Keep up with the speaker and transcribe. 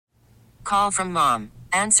call from mom.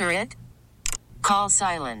 Answer it. Call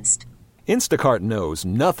silenced. Instacart knows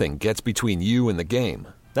nothing gets between you and the game.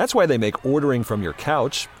 That's why they make ordering from your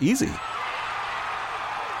couch easy.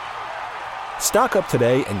 Stock up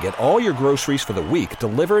today and get all your groceries for the week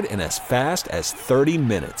delivered in as fast as 30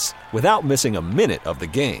 minutes without missing a minute of the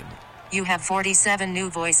game. You have 47 new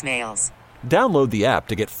voicemails. Download the app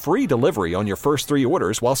to get free delivery on your first 3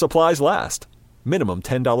 orders while supplies last. Minimum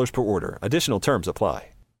 $10 per order. Additional terms apply.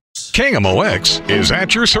 KMOX is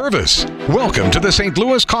at your service. Welcome to the St.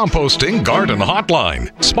 Louis Composting Garden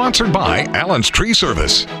Hotline, sponsored by Allen's Tree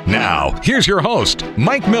Service. Now, here's your host,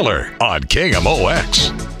 Mike Miller on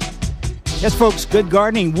KMOX. Yes, folks, good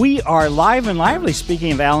gardening. We are live and lively,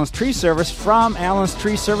 speaking of Allen's Tree Service, from Allen's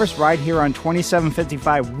Tree Service right here on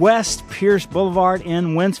 2755 West Pierce Boulevard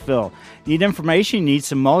in Wentzville. Need information, need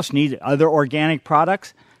some mulch, need other organic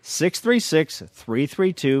products?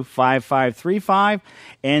 636-332-5535.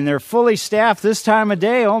 And they're fully staffed this time of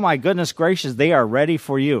day. Oh, my goodness gracious, they are ready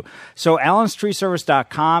for you. So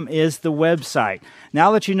AllensTreeService.com is the website. Now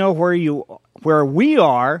that you know where we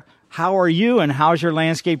are, how are you and how's your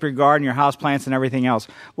landscape, your garden, your houseplants, and everything else?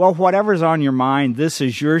 Well, whatever's on your mind, this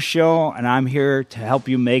is your show, and I'm here to help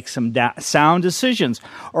you make some sound decisions,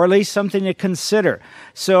 or at least something to consider.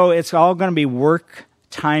 So it's all going to be work,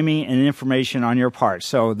 timing, and information on your part.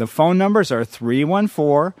 So the phone numbers are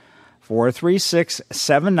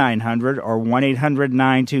 314-436-7900 or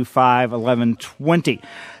 1-800-925-1120.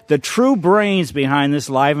 The true brains behind this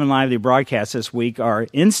live and lively broadcast this week are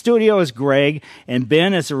in studio is Greg, and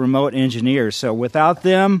Ben is a remote engineer. So without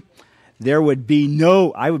them, there would be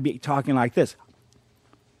I would be talking like this.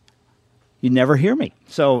 You'd never hear me.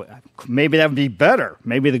 So maybe that would be better.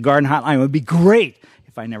 Maybe the Garden Hotline would be great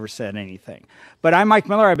if I never said anything. But I'm Mike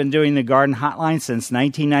Miller. I've been doing the Garden Hotline since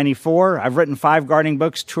 1994. I've written 5 gardening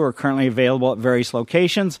books. 2 are currently available at various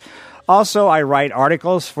locations. Also, I write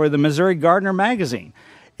articles for the Missouri Gardener magazine.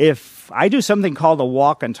 If I do something called a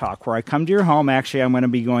walk and talk, where I come to your home, actually I'm going to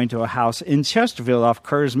be going to a house in Chesterfield off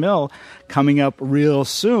Kerrs Mill coming up real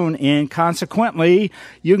soon, and consequently,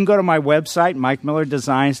 you can go to my website,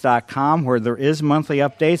 MikeMillerDesigns.com, where there is monthly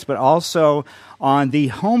updates, but also on the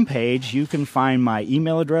homepage, you can find my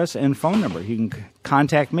email address and phone number. You can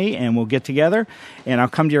contact me, and we'll get together, and I'll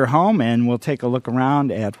come to your home, and we'll take a look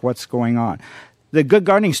around at what's going on. The Good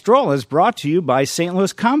Gardening Stroll is brought to you by St.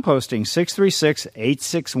 Louis Composting,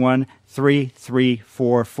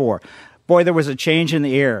 636-861-3344. Boy, there was a change in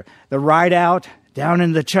the air. The ride out down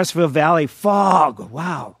in the Chesterfield Valley, fog.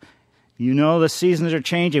 Wow. You know the seasons are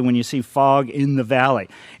changing when you see fog in the valley.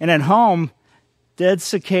 And at home, dead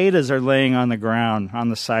cicadas are laying on the ground, on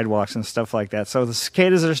the sidewalks and stuff like that. So the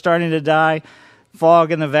cicadas are starting to die.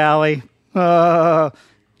 Fog in the valley.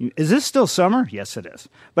 Is this still summer? Yes, it is.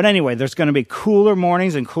 But anyway, there's going to be cooler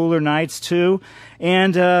mornings and cooler nights, too.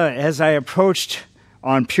 And as I approached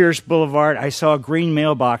on Pierce Boulevard, I saw a green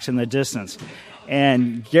mailbox in the distance.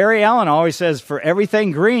 And Gary Allen always says, for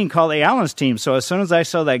everything green, call the Allen's team. So as soon as I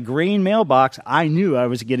saw that green mailbox, I knew I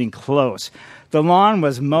was getting close. The lawn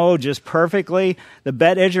was mowed just perfectly. The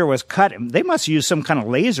bed edger was cut. They must use some kind of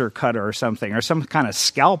laser cutter or something, or some kind of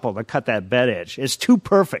scalpel to cut that bed edge. It's too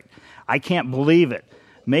perfect. I can't believe it.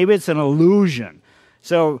 Maybe it's an illusion.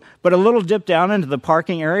 So, but a little dip down into the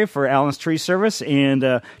parking area for Allen's Tree Service, and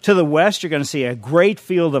to the west, you're going to see a great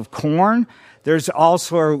field of corn. There's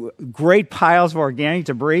also great piles of organic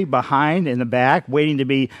debris behind in the back, waiting to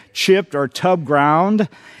be chipped or tub ground.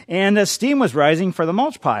 And steam was rising for the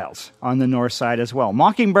mulch piles on the north side as well.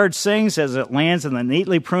 Mockingbird sings as it lands in the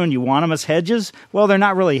neatly pruned euonymus hedges. Well, they're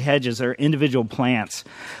not really hedges, they're individual plants.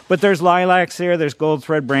 But there's lilacs there, there's gold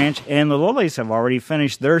thread branch, and the lilies have already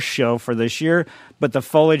finished their show for this year, but the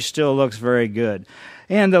foliage still looks very good.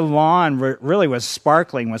 And the lawn really was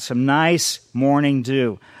sparkling with some nice morning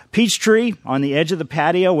dew. Peach tree on the edge of the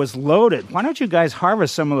patio was loaded. Why don't you guys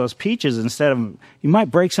harvest some of those peaches instead of, you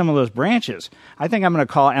might break some of those branches. I think I'm going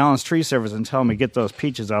to call Allen's Tree Service and tell them to get those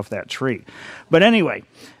peaches off that tree. But anyway,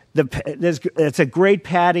 it's a great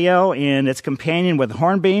patio, and it's companioned with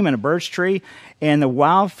hornbeam and a birch tree, and the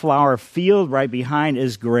wildflower field right behind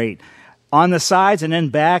is great. On the sides and in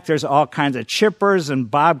back, there's all kinds of chippers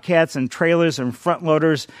and bobcats and trailers and front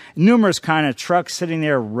loaders, numerous kind of trucks sitting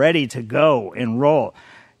there ready to go and roll.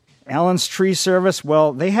 Allen's Tree Service,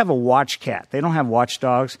 well, they have a watch cat. They don't have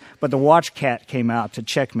watchdogs, but the watch cat came out to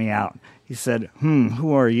check me out. He said,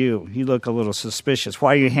 who are you? You look a little suspicious.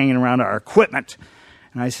 Why are you hanging around our equipment?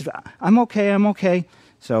 And I said, I'm okay.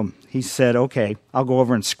 So he said, okay, I'll go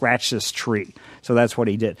over and scratch this tree. So that's what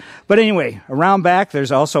he did. But anyway, around back,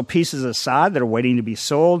 there's also pieces of sod that are waiting to be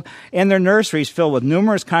sold, and their nurseries filled with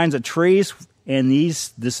numerous kinds of trees, And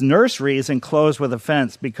this nursery is enclosed with a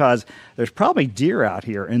fence because there's probably deer out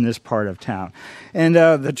here in this part of town. And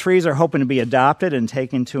the trees are hoping to be adopted and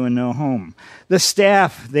taken to a new home. The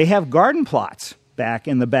staff, they have garden plots back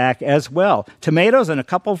in the back as well. Tomatoes and a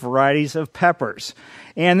couple varieties of peppers.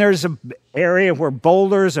 And there's an area where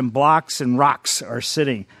boulders and blocks and rocks are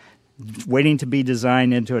sitting, waiting to be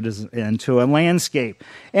designed into a landscape.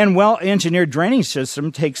 And well-engineered drainage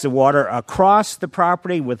system takes the water across the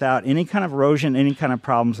property without any kind of erosion, any kind of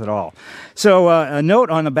problems at all. So a note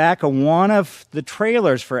on the back of one of the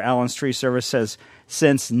trailers for Allen's Tree Service says,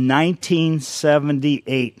 since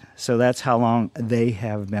 1978. So that's how long they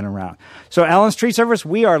have been around. So Allen's Tree Service,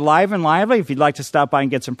 we are live and lively. If you'd like to stop by and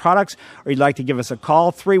get some products, or you'd like to give us a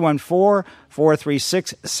call,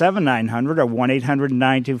 314-436-7900 or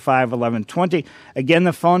 1-800-925-1120. Again,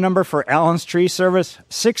 the phone number for Allen's Tree Service,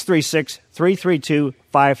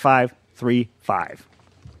 636-332-5535.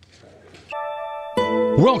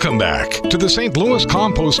 Welcome back to the St. Louis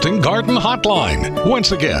Composting Garden Hotline.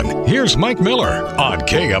 Once again, here's Mike Miller on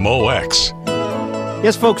KMOX.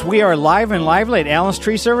 Yes, folks, we are live and lively at Allen's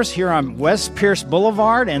Tree Service here on West Pierce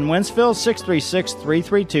Boulevard in Wentzville,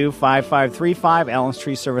 636-332-5535,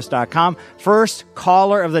 allenstreeservice.com. First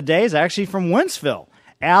caller of the day is actually from Wentzville.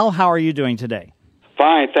 Al, how are you doing today?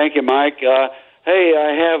 Fine, thank you, Mike. Hey,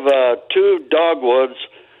 I have 2 dogwoods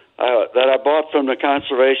that I bought from the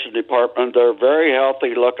Conservation Department. They're very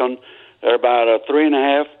healthy looking. They're about a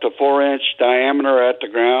 3.5 to 4 inch diameter at the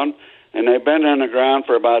ground, and they've been in the ground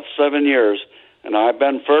for about 7 years. And I've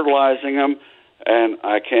been fertilizing them, and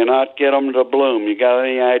I cannot get them to bloom. You got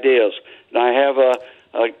any ideas? And I have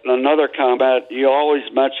another comment. You always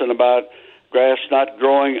mention about grass not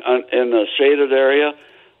growing in the shaded area.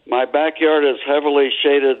 My backyard is heavily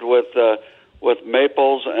shaded with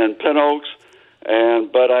maples and pin oaks.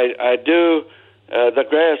 But I do, the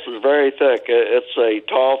grass is very thick. It's a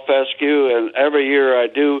tall fescue, and every year I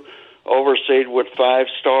do overseed with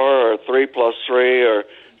 5-star or 3+3 or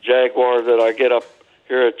Jaguar that I get up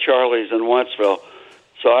here at Charlie's in Wentzville.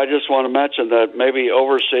 So I just want to mention that maybe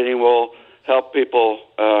overseeding will help people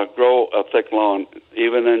grow a thick lawn,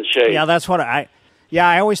 even in shade. Yeah, that's what I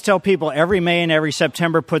always tell people every May and every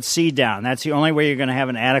September put seed down. That's the only way you're going to have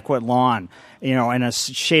an adequate lawn, in a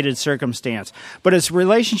shaded circumstance. But its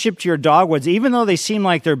relationship to your dogwoods, even though they seem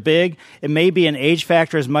like they're big, it may be an age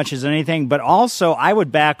factor as much as anything, but also I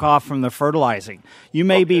would back off from the fertilizing. You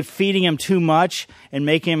may be feeding them too much and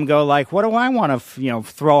making them go like, what do I want to,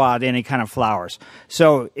 throw out any kind of flowers?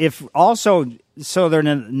 So they're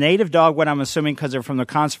a native dogwood, I'm assuming, because they're from the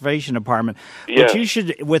Conservation Department. Yes. But you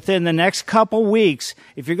should, within the next couple weeks,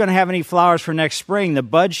 if you're going to have any flowers for next spring, the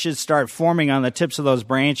buds should start forming on the tips of those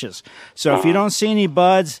branches. So if you don't see any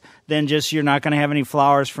buds, then you're not going to have any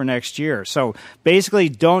flowers for next year. So basically,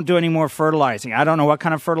 don't do any more fertilizing. I don't know what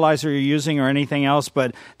kind of fertilizer you're using or anything else,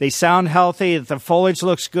 but they sound healthy. The foliage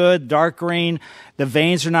looks good, dark green. The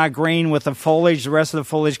veins are not green with the foliage. The rest of the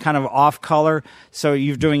foliage kind of off color. So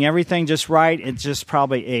you're doing everything just right. It's just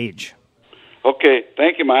probably age. Okay.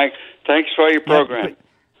 Thank you, Mike. Thanks for your program.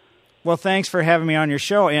 Well, thanks for having me on your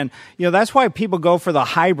show. And, that's why people go for the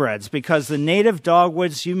hybrids, because the native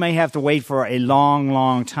dogwoods, you may have to wait for a long,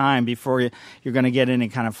 long time before you're going to get any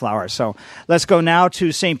kind of flowers. So let's go now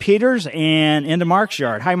to St. Peter's and into Mark's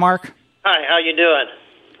yard. Hi, Mark. Hi, how you doing?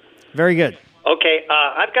 Very good. Okay,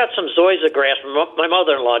 I've got some zoysia grass, my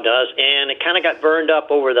mother-in-law does, and it kind of got burned up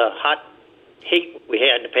over the hot heat we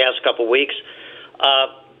had the past couple weeks.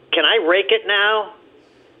 Can I rake it now?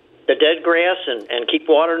 The dead grass and keep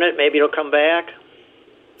watering it, maybe it'll come back?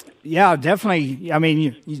 Yeah, definitely. I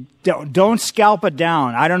mean, you don't scalp it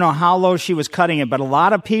down. I don't know how low she was cutting it, but a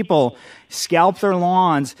lot of people scalp their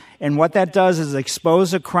lawns, and what that does is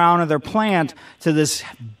expose the crown of their plant to this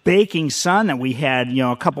baking sun that we had,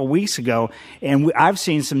 a couple weeks ago, and I've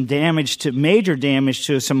seen some major damage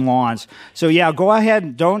to some lawns. So yeah, go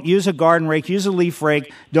ahead. Don't use a garden rake. Use a leaf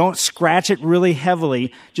rake. Don't scratch it really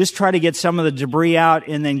heavily. Just try to get some of the debris out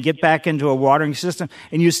and then get back into a watering system.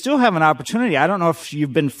 And you still have an opportunity. I don't know if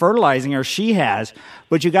you've been fertilizing or she has,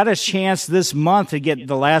 but you got a chance this month to get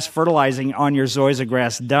the last fertilizing on your zoysia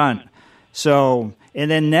grass done. So, and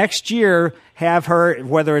then next year, have her,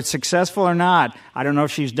 whether it's successful or not, I don't know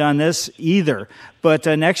if she's done this either, but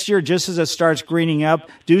next year, just as it starts greening up,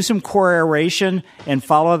 do some core aeration and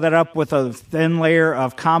follow that up with a thin layer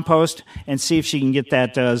of compost and see if she can get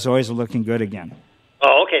that zoysia looking good again.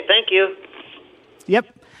 Oh, okay. Thank you.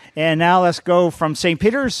 Yep. And now let's go from St.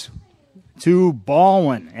 Peter's to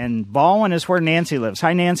Baldwin. And Baldwin is where Nancy lives.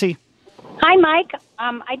 Hi, Nancy. Hi, Mike.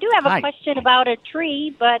 I do have a Hi. question about a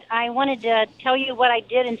tree, but I wanted to tell you what I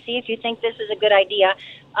did and see if you think this is a good idea.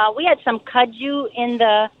 we had some kudzu in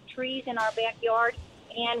the trees in our backyard,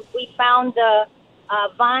 and we found the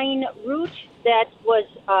vine root that was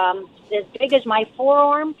as big as my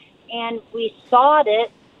forearm, and we sawed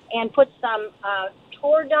it and put some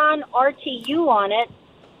Tordon RTU on it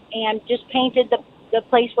and just painted the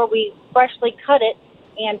place where we freshly cut it,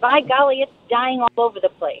 and by golly, it's dying all over the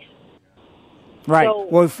place. Right. So,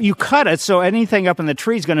 well, if you cut it, so anything up in the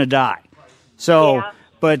tree is going to die. So,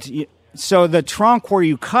 yeah. So the trunk where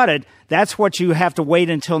you cut it, that's what you have to wait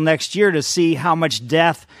until next year to see how much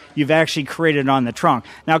death you've actually created on the trunk.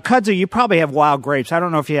 Now, kudzu, you probably have wild grapes. I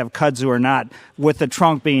don't know if you have kudzu or not with the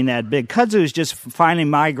trunk being that big. Kudzu is just finally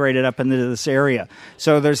migrated up into this area.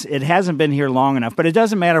 So it hasn't been here long enough. But it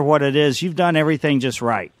doesn't matter what it is. You've done everything just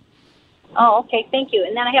right. Oh, okay. Thank you.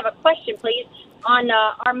 And then I have a question, please. On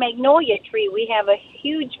our magnolia tree, we have a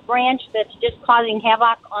huge branch that's just causing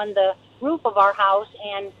havoc on the roof of our house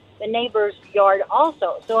and the neighbor's yard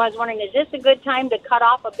also. So I was wondering, is this a good time to cut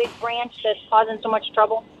off a big branch that's causing so much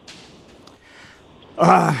trouble?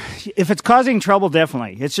 If it's causing trouble,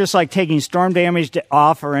 definitely. It's just like taking storm damage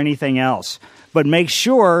off or anything else. But make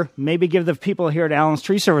sure, maybe give the people here at Allen's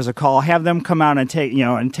Tree Service a call, have them come out and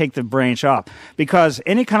take the branch off. Because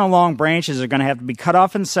any kind of long branches are going to have to be cut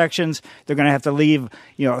off in sections. They're going to have to leave,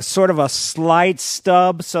 sort of a slight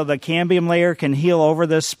stub so the cambium layer can heal over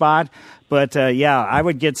this spot. But, I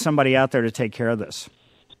would get somebody out there to take care of this.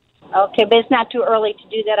 Okay, but it's not too early to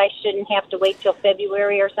do that. I shouldn't have to wait till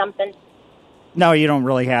February or something. No, you don't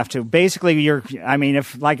really have to. Basically,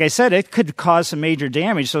 if, like I said, it could cause some major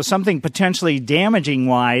damage. So something potentially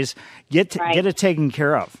damaging-wise, get it taken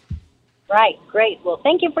care of. Right, great. Well,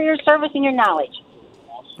 thank you for your service and your knowledge.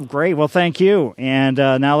 Great. Well, thank you. And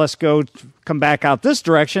now let's come back out this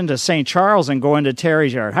direction to St. Charles and go into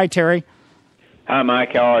Terry's yard. Hi, Terry. Hi,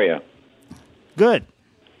 Mike. How are you? Good.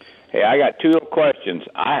 Hey, I got two little questions.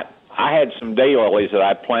 I had some daylilies that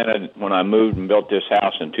I planted when I moved and built this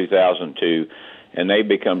house in 2002, and they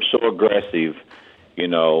become so aggressive.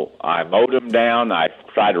 I mowed them down. I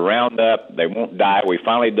tried to round up. They won't die. We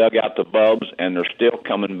finally dug out the bulbs, and they're still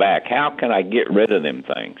coming back. How can I get rid of them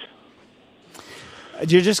things?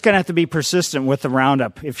 You're just going to have to be persistent with the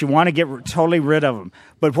Roundup if you want to get totally rid of them.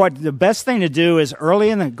 But the best thing to do is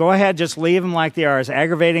go ahead, just leave them like they are, as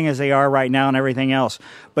aggravating as they are right now and everything else.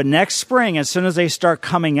 But next spring, as soon as they start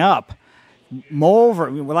coming up, mow over,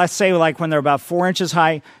 let's say like when they're about 4 inches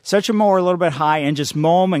high, set your mower a little bit high and just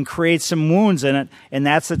mow them and create some wounds in it, and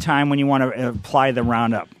that's the time when you want to apply the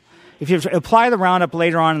Roundup. If you apply the Roundup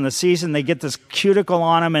later on in the season, they get this cuticle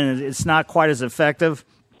on them and it's not quite as effective.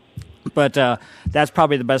 But that's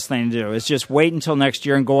probably the best thing to do, is just wait until next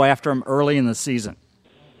year and go after them early in the season.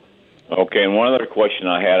 Okay, and one other question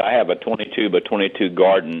I have a 22 by 22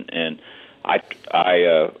 garden, and I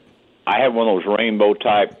have one of those rainbow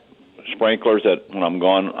type sprinklers that when I'm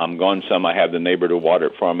gone some, I have the neighbor to water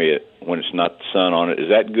it for me when it's not the sun on it. Is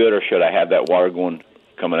that good, or should I have that water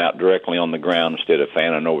coming out directly on the ground instead of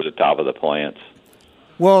fanning over the top of the plants?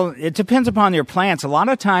 Well, it depends upon your plants. A lot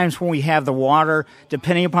of times when we have the water,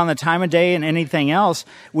 depending upon the time of day and anything else,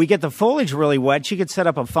 we get the foliage really wet. You could set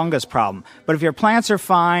up a fungus problem. But if your plants are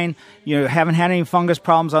fine, you haven't had any fungus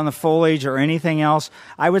problems on the foliage or anything else,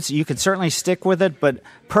 you could certainly stick with it. But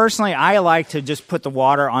personally, I like to just put the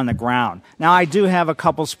water on the ground. Now, I do have a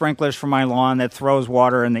couple sprinklers for my lawn that throws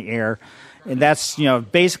water in the air. And that's,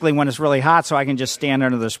 basically when it's really hot, so I can just stand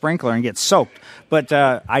under the sprinkler and get soaked. But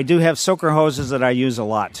I do have soaker hoses that I use a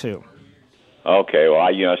lot, too. Okay, well,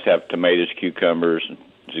 I just have tomatoes, cucumbers,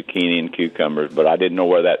 zucchini, and cucumbers, but I didn't know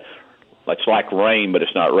where it's like rain, but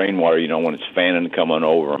it's not rainwater, when it's fanning and coming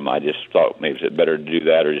over them. I just thought maybe it's better to do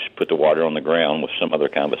that or just put the water on the ground with some other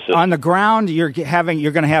kind of a system. On the ground, you're going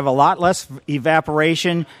to have a lot less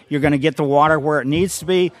evaporation. You're going to get the water where it needs to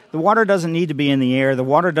be. The water doesn't need to be in the air. The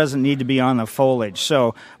water doesn't need to be on the foliage.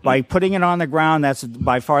 So by putting it on the ground, that's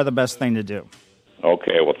by far the best thing to do.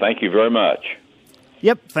 Okay, well, thank you very much.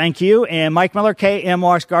 Yep, thank you. And Mike Miller,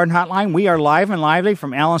 KMOX Garden Hotline. We are live and lively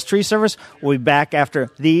from Allen's Tree Service. We'll be back after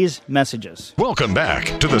these messages. Welcome back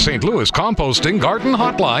to the St. Louis Composting Garden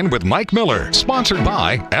Hotline with Mike Miller, sponsored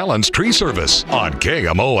by Allen's Tree Service on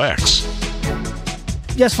KMOX.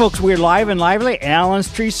 Yes, folks, we're live and lively.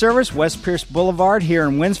 Allen's Tree Service, West Pierce Boulevard here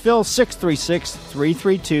in Winsville,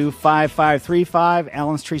 636-332-5535,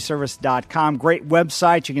 allenstreeservice.com. Great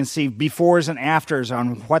website. You can see befores and afters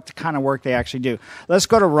on what kind of work they actually do. Let's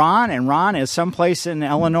go to Ron, and Ron is someplace in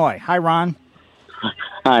Illinois. Hi, Ron.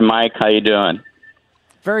 Hi, Mike. How you doing?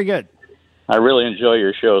 Very good. I really enjoy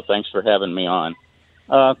your show. Thanks for having me on.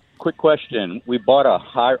 Quick question. We bought a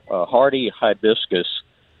hardy hibiscus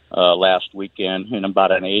last weekend in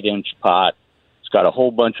about an 8-inch pot. It's got a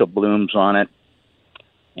whole bunch of blooms on it,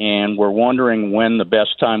 and we're wondering when the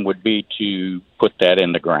best time would be to put that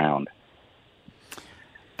in the ground.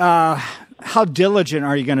 How diligent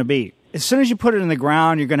are you going to be? As soon as you put it in the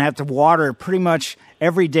ground, you're going to have to water it pretty much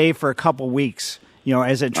every day for a couple weeks,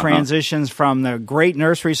 as it transitions from the great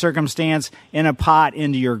nursery circumstance in a pot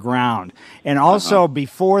into your ground. And also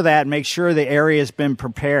before that, make sure the area has been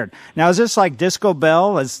prepared. Now, is this like Disco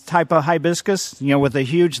Bell, as type of hibiscus, with the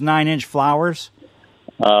huge 9-inch flowers?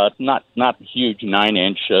 Not huge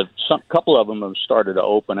 9-inch. Some couple of them have started to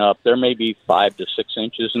open up. They're maybe 5 to 6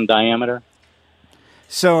 inches in diameter.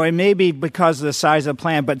 So it may be because of the size of the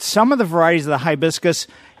plant, but some of the varieties of the hibiscus,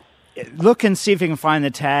 look and see if you can find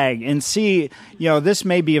the tag and see, this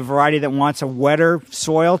may be a variety that wants a wetter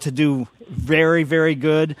soil to do very, very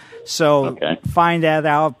good. So find that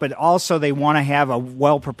out. But also they want to have a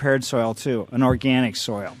well-prepared soil too, an organic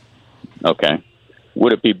soil. Okay.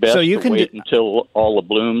 Would it be best to wait until all the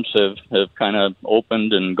blooms have kind of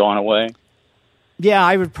opened and gone away? Yeah,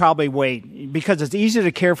 I would probably wait because it's easy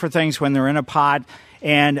to care for things when they're in a pot.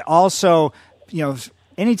 And also,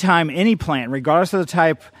 anytime any plant, regardless of the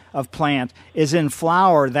type of plant, is in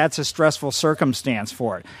flower, that's a stressful circumstance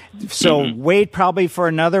for it. So wait probably for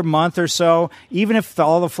another month or so. Even if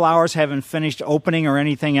all the flowers haven't finished opening or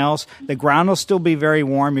anything else, the ground will still be very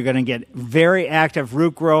warm. You're going to get very active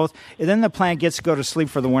root growth. And then the plant gets to go to sleep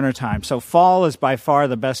for the wintertime. So fall is by far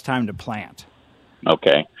the best time to plant.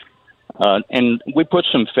 Okay. And we put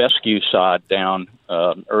some fescue sod down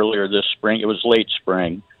earlier this spring. It was late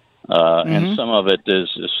spring, and some of it is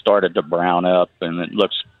started to brown up, and it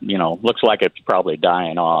looks like it's probably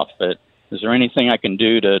dying off. But is there anything I can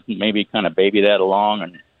do to maybe kind of baby that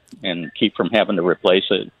along and keep from having to replace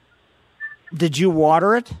it? Did you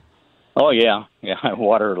water it? Oh, yeah, I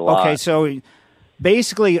water it a lot. Okay, so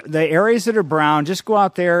basically, the areas that are brown, just go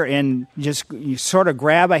out there and you sort of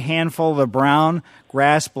grab a handful of the brown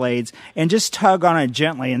grass blades and just tug on it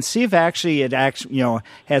gently and see if it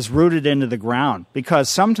has rooted into the ground. Because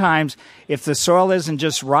sometimes if the soil isn't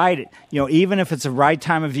just right, even if it's the right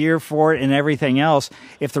time of year for it and everything else,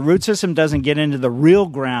 if the root system doesn't get into the real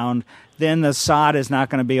ground, then the sod is not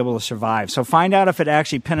going to be able to survive. So find out if it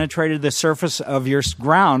actually penetrated the surface of your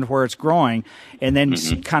ground where it's growing, and then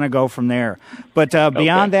kind of go from there. But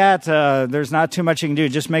beyond that, there's not too much you can do.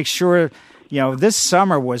 Just make sure, this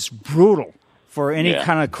summer was brutal for any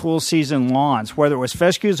kind of cool season lawns, whether it was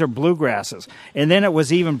fescues or bluegrasses. And then it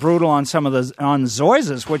was even brutal on some of the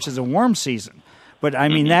zoysias, which is a warm season. But, I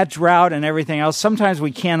mean, that drought and everything else, sometimes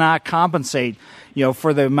we cannot compensate,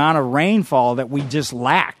 for the amount of rainfall that we just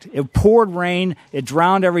lacked. It poured rain, it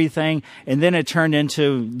drowned everything, and then it turned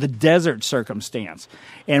into the desert circumstance.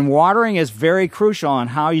 And watering is very crucial on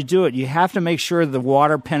how you do it. You have to make sure the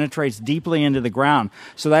water penetrates deeply into the ground.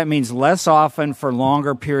 So that means less often for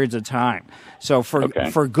longer periods of time. So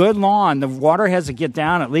for good lawn, the water has to get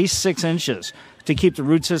down at least 6 inches to keep the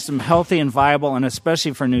root system healthy and viable, and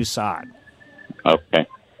especially for new sod. Okay,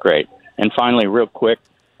 great. And finally, real quick,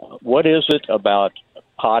 what is it about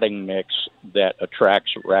potting mix that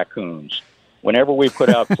attracts raccoons? Whenever we put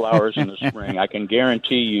out flowers in the spring, I can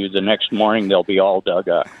guarantee you the next morning they'll be all dug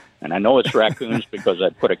up. And I know it's raccoons because I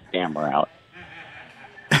put a camera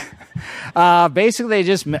out. Basically,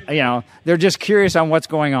 they're just curious on what's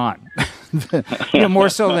going on. More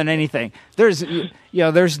so than anything. There's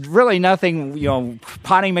really nothing,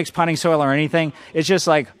 potting mix, potting soil or anything. It's just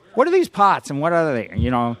like, what are these pots and what are they?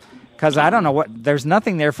 Because I don't know there's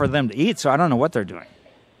nothing there for them to eat, so I don't know what they're doing.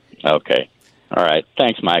 Okay. All right.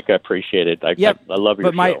 Thanks, Mike. I appreciate it. I love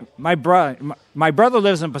your show. But my brother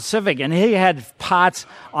lives in Pacific, and he had pots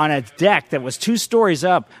on a deck that was 2 stories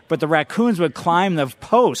up, but the raccoons would climb the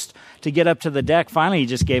post to get up to the deck. Finally, he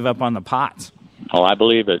just gave up on the pots. Oh, I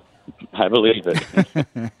believe it.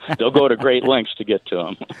 They'll go to great lengths to get to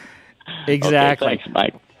them. Exactly. Okay, thanks,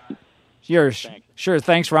 Mike. Sure.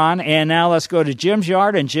 Thanks, Ron. And now let's go to Jim's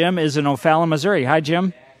yard, and Jim is in O'Fallon, Missouri. Hi,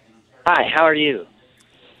 Jim. Hi, how are you?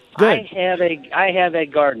 Good. I have a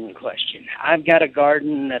garden question. I've got a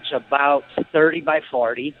garden that's about 30 by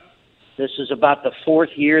 40. This is about the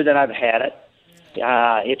 4th year that I've had it.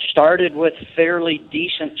 It started with fairly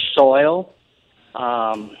decent soil.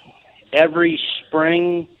 Every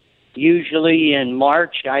spring, usually in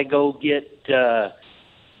March, I go get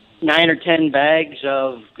 9 or 10 bags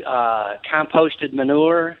of composted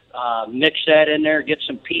manure, mix that in there, get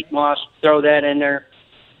some peat moss, throw that in there.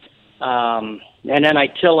 And then I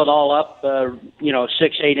till it all up,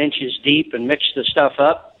 6-8 inches deep and mix the stuff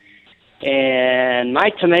up. And my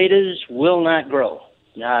tomatoes will not grow,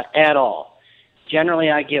 not at all.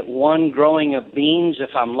 Generally, I get 1 growing of beans if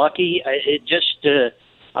I'm lucky.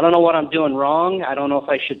 I don't know what I'm doing wrong. I don't know if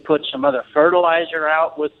I should put some other fertilizer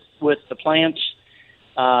out with the plants.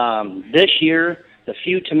 This year, the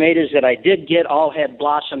few tomatoes that I did get all had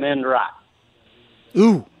blossom end rot.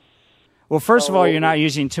 Ooh. Well, first of all, you're not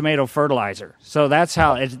using tomato fertilizer. So that's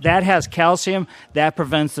how that has calcium. That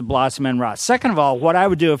prevents the blossom end rot. Second of all, what I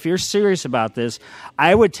would do if you're serious about this,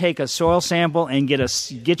 I would take a soil sample and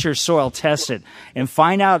get your soil tested and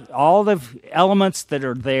find out all the elements that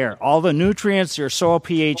are there, all the nutrients, your soil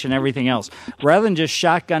pH, and everything else, rather than just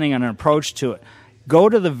shotgunning an approach to it. Go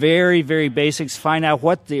to the very, very basics, find out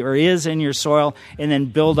what there is in your soil, and then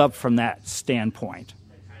build up from that standpoint.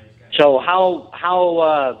 So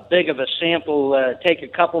how big of a sample? Take a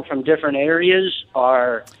couple from different areas,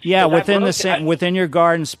 or within your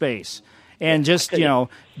garden space, and just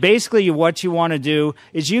basically what you want to do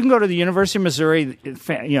is you can go to the University of Missouri.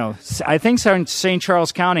 I think St.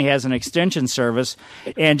 Charles County has an extension service,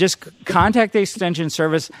 and just contact the extension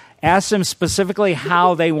service. Ask them specifically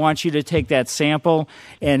how they want you to take that sample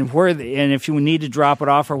and and if you need to drop it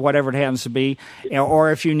off or whatever it happens to be,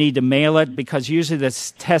 or if you need to mail it, because usually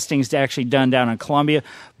this testing is actually done down in Columbia,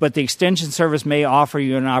 but the Extension Service may offer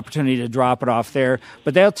you an opportunity to drop it off there.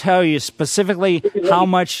 But they'll tell you specifically how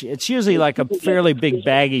much. It's usually like a fairly big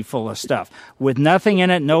baggie full of stuff with nothing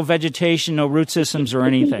in it, no vegetation, no root systems or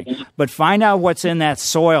anything. But find out what's in that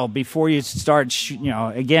soil before you start,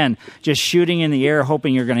 just shooting in the air,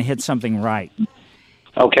 hoping you're going to hit something right.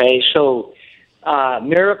 Okay, so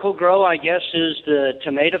Miracle Grow, I guess, is the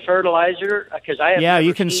tomato fertilizer, because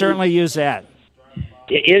you can certainly use that.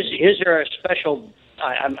 Is there a special?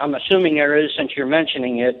 I'm assuming there is, since you're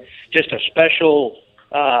mentioning it. Just a special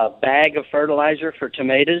bag of fertilizer for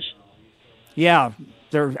tomatoes. Yeah,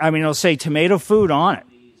 it'll say tomato food on it.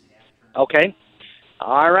 Okay,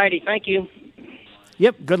 all righty, thank you.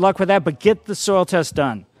 Yep, good luck with that. But get the soil test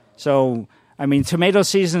done. So. Tomato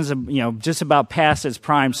season's just about past its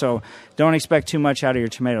prime, so don't expect too much out of your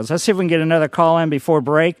tomatoes. Let's see if we can get another call in before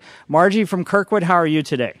break. Margie from Kirkwood, how are you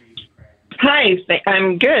today? Hi,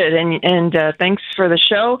 I'm good, and thanks for the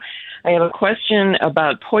show. I have a question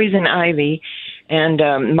about poison ivy,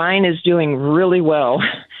 and mine is doing really well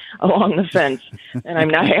along the fence, and I'm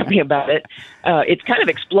not happy about it. It's kind of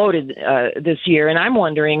exploded this year, and I'm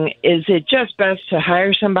wondering, is it just best to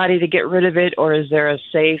hire somebody to get rid of it, or is there a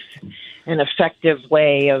safe and effective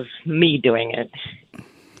way of me doing it?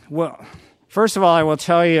 Well, first of all, I will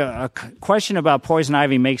tell you, a question about poison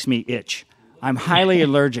ivy makes me itch. I'm highly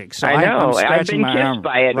allergic, so I know. I'm scratching I've been kissed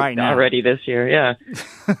by it right now. Already this year, yeah.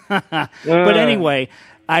 But anyway,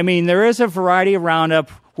 there is a variety of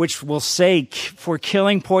Roundup which will say for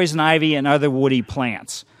killing poison ivy and other woody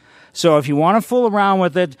plants. So if you want to fool around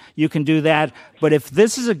with it, you can do that. But if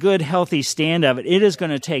this is a good, healthy stand of it, it is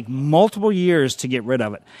going to take multiple years to get rid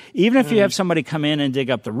of it. Even if you have somebody come in and dig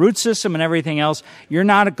up the root system and everything else, you're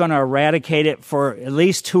not going to eradicate it for at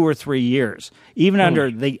least 2 or 3 years, even under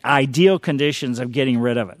the ideal conditions of getting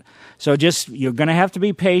rid of it. So you're going to have to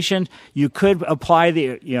be patient. You could apply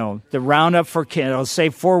the Roundup for, say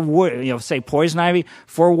poison ivy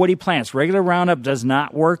for woody plants. Regular Roundup does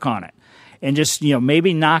not work on it. And just,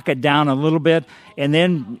 maybe knock it down a little bit. And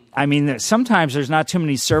then, sometimes there's not too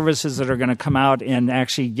many services that are going to come out and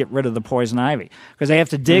actually get rid of the poison ivy because they have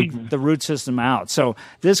to dig the root system out. So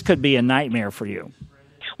this could be a nightmare for you.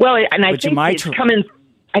 Well, and I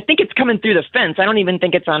think it's coming through the fence. I don't even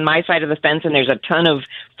think it's on my side of the fence, and there's a ton of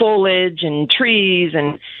foliage and trees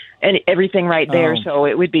and everything right there. Oh. So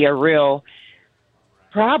it would be a real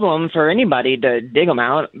problem for anybody to dig them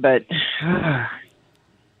out, but...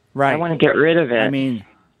 Right. I want to get rid of it.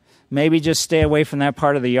 Maybe just stay away from that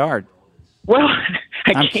part of the yard. Well,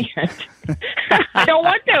 I can't. I don't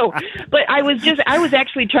want to. But I was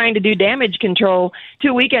actually trying to do damage control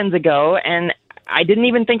 2 weekends ago, and I didn't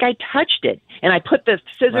even think I touched it. And I put the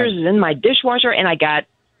scissors in my dishwasher, and I got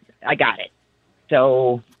it.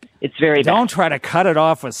 So it's very bad. Don't try to cut it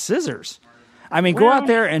off with scissors. Go out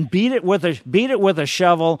there and beat it with a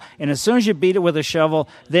shovel, and as soon as you beat it with a shovel,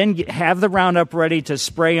 then have the Roundup ready to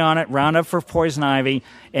spray on it, Roundup for poison ivy,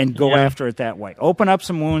 and go after it that way. Open up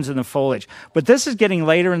some wounds in the foliage. But this is getting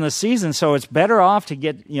later in the season, so it's better off to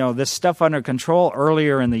get this stuff under control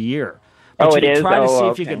earlier in the year. But it is? Try to see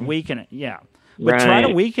if you can weaken it. Yeah. But try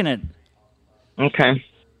to weaken it. Okay.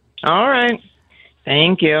 All right.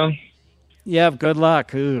 Thank you. Yeah, good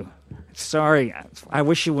luck. Ooh. Sorry, I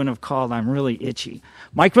wish you wouldn't have called. I'm really itchy.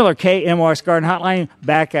 Mike Miller, KMOX Garden Hotline,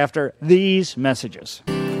 back after these messages.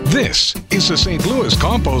 This is the St. Louis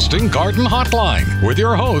Composting Garden Hotline with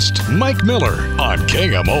your host, Mike Miller on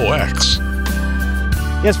KMOX.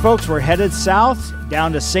 Yes, folks, we're headed south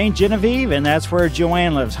down to St. Genevieve, and that's where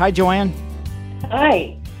Joanne lives. Hi, Joanne.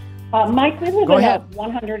 Hi. Mike, we live in a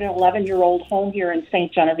 111-year-old home here in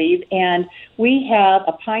St. Genevieve, and we have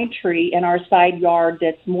a pine tree in our side yard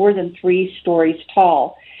that's more than 3 stories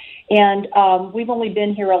tall. And we've only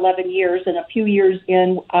been here 11 years, and a few years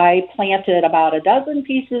in, I planted about a dozen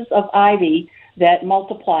pieces of ivy that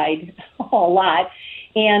multiplied a lot.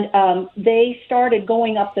 And they started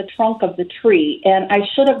going up the trunk of the tree, and I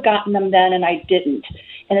should have gotten them then, and I didn't.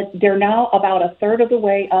 And they're now about a third of the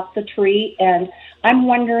way up the tree, and I'm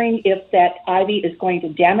wondering if that ivy is going to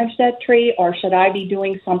damage that tree, or should I be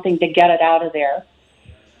doing something to get it out of there?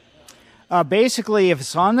 Basically, if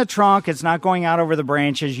it's on the trunk, it's not going out over the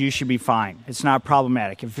branches, you should be fine. It's not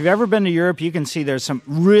problematic. If you've ever been to Europe, you can see there's some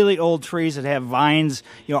really old trees that have vines,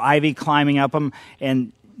 ivy climbing up them,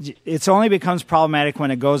 and it only becomes problematic when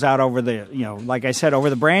it goes out over the, like I said, over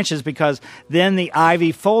the branches, because then the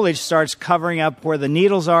ivy foliage starts covering up where the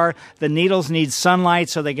needles are. The needles need sunlight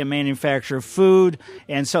so they can manufacture food,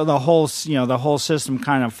 and so the whole system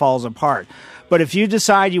kind of falls apart. But if you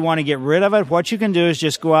decide you want to get rid of it, what you can do is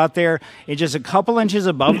just go out there and just a couple inches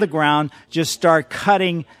above the ground, just start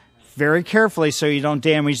cutting very carefully so you don't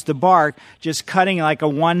damage the bark, just cutting like a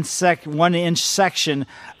 1 inch section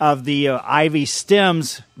of the ivy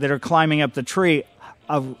stems that are climbing up the tree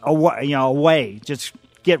away. Just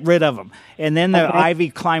get rid of them. And then the ivy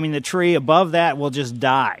climbing the tree above that will just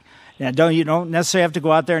die. Now, you don't necessarily have to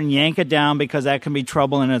go out there and yank it down, because that can be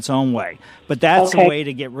trouble in its own way. But that's the way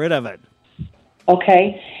to get rid of it.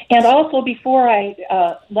 Okay. And also, before I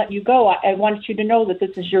let you go, I want you to know that this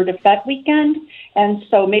is your DeFette weekend. And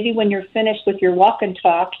so maybe when you're finished with your walk and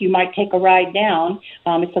talk, you might take a ride down.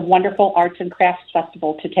 It's a wonderful arts and crafts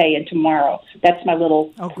festival today and tomorrow. That's my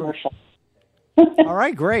little commercial. All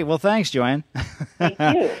right, great. Well, thanks, Joanne. Thank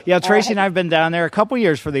you. Yeah, Tracy and I have been down there a couple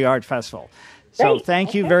years for the art festival. So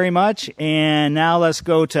thank you very much. And now let's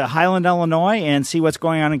go to Highland, Illinois, and see what's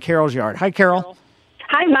going on in Carol's yard. Hi, Carol.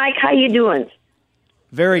 Hi, Mike. How you doing?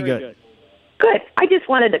 Very good. Good. I just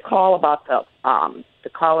wanted to call about the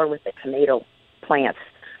caller with the tomato plants.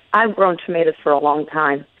 I've grown tomatoes for a long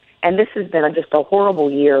time, and this has been just a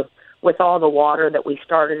horrible year with all the water that we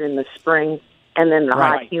started in the spring and then the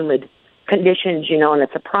hot, humid conditions, and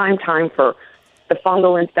it's a prime time for the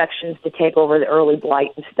fungal infections to take over, the early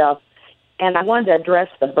blight and stuff. And I wanted to address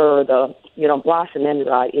the burr, blossom end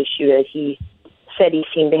rot issue that he said he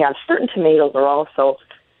seemed to have. Certain tomatoes are also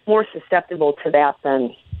more susceptible to that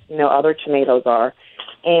than other tomatoes are,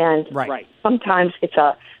 and sometimes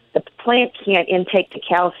the plant can't intake the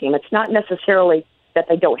calcium. It's not necessarily that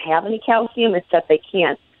they don't have any calcium; it's that they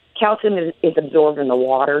can't. Calcium is absorbed in the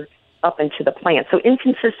water up into the plant. So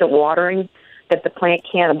inconsistent watering, that the plant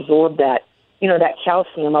can't absorb that that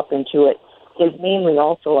calcium up into it, is mainly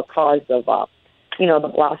also a cause of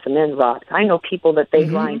the blossom end rot. I know people that they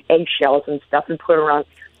grind eggshells and stuff and put around.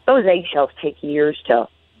 Those eggshells take years to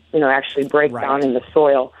actually break down in the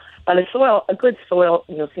soil. But a good soil,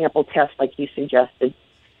 sample test like you suggested,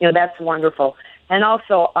 that's wonderful. And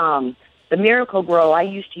also, the Miracle Grow, I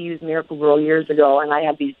used to use Miracle Grow years ago, and I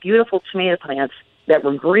had these beautiful tomato plants that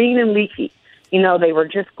were green and leafy. They were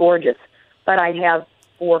just gorgeous. But I'd have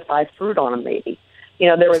 4 or 5 fruit on them, maybe.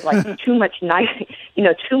 There was like too much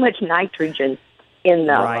nitrogen in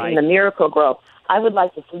the Miracle Grow. I would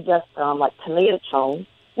like to suggest like tomato tone,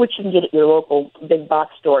 which you can get at your local big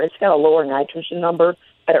box store. It's got a lower nitrogen number,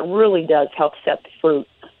 but it really does help set the fruit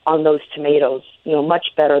on those tomatoes,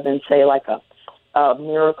 much better than, say, like a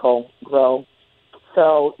Miracle Grow.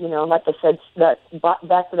 So, like I said,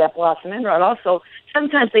 back to that blossom end rot. Also,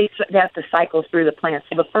 sometimes they have to cycle through the plant.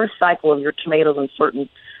 So the first cycle of your tomatoes and certain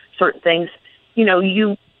things,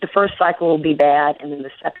 the first cycle will be bad, and then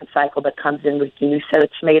the second cycle that comes in with the new set of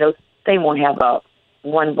tomatoes, they won't have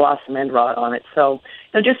one blossom end rot on it. So,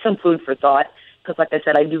 just some food for thought, because like I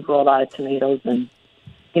said, I do grow a lot of tomatoes, and,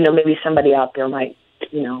 maybe somebody out there might,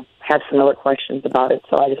 have some other questions about it.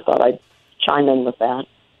 So I just thought I'd chime in with that.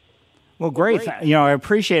 Well, great. I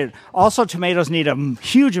appreciate it. Also, tomatoes need a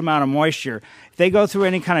huge amount of moisture. If they go through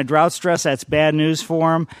any kind of drought stress, that's bad news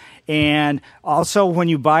for them. And also, when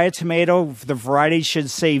you buy a tomato, the variety should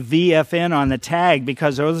say VFN on the tag,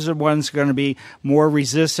 because those are the ones going to be more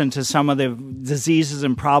resistant to some of the diseases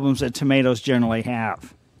and problems that tomatoes generally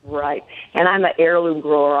have. Right. And I'm an heirloom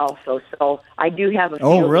grower also, so I do have a few.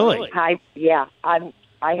 Oh, really?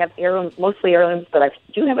 I have heirlooms, mostly heirlooms, but I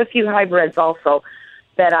do have a few hybrids also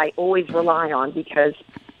that I always rely on, because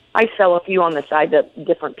I sell a few on the side to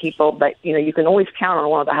different people, but, you can always count on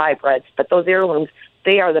one of the hybrids. But those heirlooms,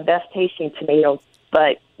 they are the best tasting tomatoes,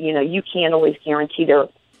 but, you can't always guarantee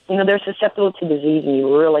they're susceptible to disease, and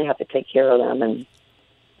you really have to take care of them, and,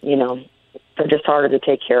 they're just harder to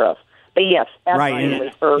take care of. But yes, that's right.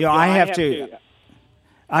 And,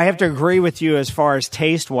 I have to agree with you as far as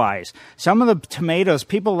taste-wise. Some of the tomatoes,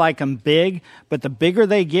 people like them big, but the bigger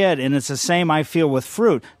they get, and it's the same I feel with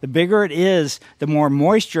fruit, the bigger it is, the more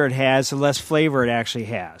moisture it has, the less flavor it actually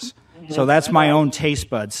has. Mm-hmm. So that's my own taste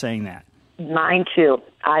bud saying that. Mine too.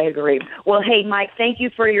 I agree. Well, hey, Mike, thank you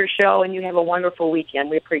for your show, and you have a wonderful weekend.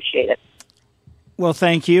 We appreciate it. Well,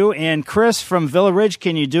 thank you. And Chris from Villa Ridge,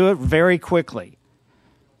 can you do it very quickly?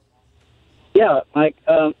 Yeah, Mike,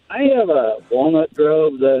 I have a walnut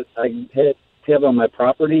grove that I have on my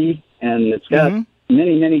property, and it's got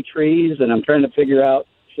many, many trees, and I'm trying to figure out,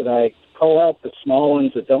 should I cull out the small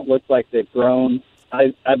ones that don't look like they've grown?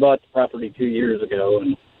 I bought the property 2 years ago,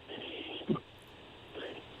 and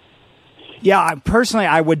yeah, personally,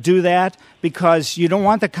 I would do that because you don't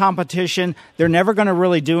want the competition. They're never going to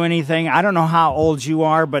really do anything. I don't know how old you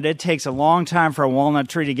are, but it takes a long time for a walnut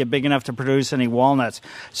tree to get big enough to produce any walnuts.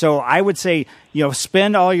 So I would say,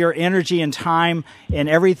 spend all your energy and time and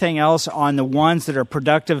everything else on the ones that are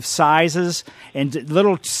productive sizes, and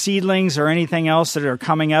little seedlings or anything else that are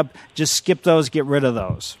coming up. Just skip those, get rid of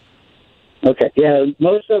those. Okay, yeah,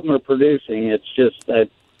 most of them are producing. It's just that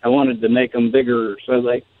I wanted to make them bigger so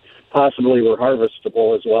they possibly were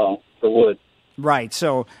harvestable as well for wood. Right.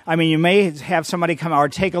 So, you may have somebody come or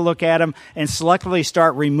take a look at them and selectively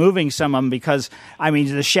start removing some of them because,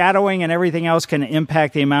 the shadowing and everything else can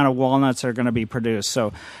impact the amount of walnuts that are going to be produced.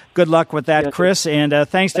 So, good luck with that, Chris. And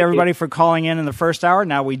thanks to everybody for calling in the first hour.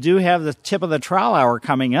 Now, we do have the tip of the trowel hour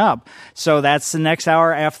coming up. So, that's the next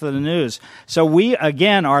hour after the news. So, we,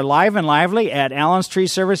 again, are live and lively at Allen's Tree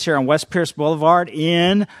Service here on West Pierce Boulevard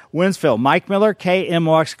in Winsville. Mike Miller,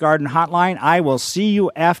 KMOX Garden Hotline. I will see you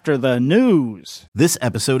after the news. This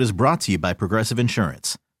episode is brought to you by Progressive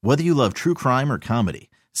Insurance. Whether you love true crime or comedy,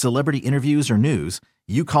 celebrity interviews or news,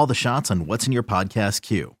 you call the shots on what's in your podcast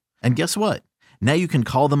queue. And guess what? Now you can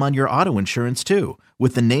call them on your auto insurance too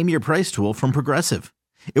with the Name Your Price tool from Progressive.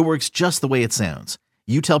 It works just the way it sounds.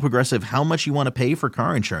 You tell Progressive how much you want to pay for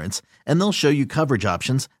car insurance, and they'll show you coverage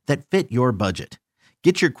options that fit your budget.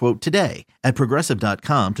 Get your quote today at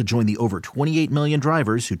Progressive.com to join the over 28 million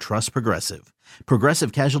drivers who trust Progressive.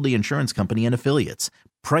 Progressive Casualty Insurance Company and Affiliates.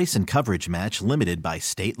 Price and coverage match limited by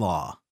state law.